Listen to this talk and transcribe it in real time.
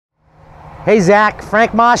Hey Zach,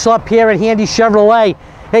 Frank Marshall up here at Handy Chevrolet.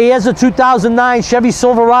 Hey, here's a 2009 Chevy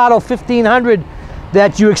Silverado 1500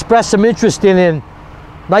 that you expressed some interest in.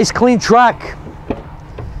 Nice clean truck.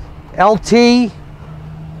 LT,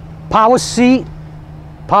 power seat,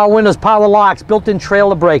 power windows, power locks, built-in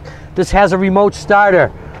trailer brake. This has a remote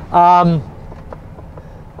starter. The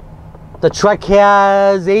truck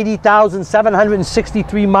has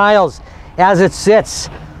 80,763 miles as it sits.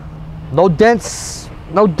 No dents,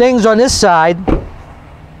 no dings on this side.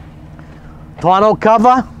 Tonneau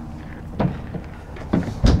cover.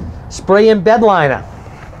 Spray-in bed liner.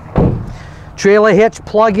 Trailer hitch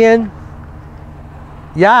plug-in.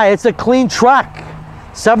 Yeah, it's a clean truck.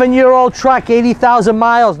 7-year-old truck, 80,000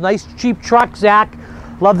 miles. Nice cheap truck, Zach.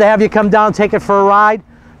 Love to have you come down, take it for a ride.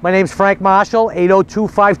 My name's Frank Marshall,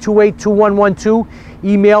 802-528-2112.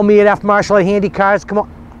 Email me at fmarshall@handycars.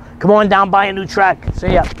 Come on down, buy a new truck.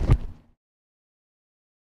 See ya.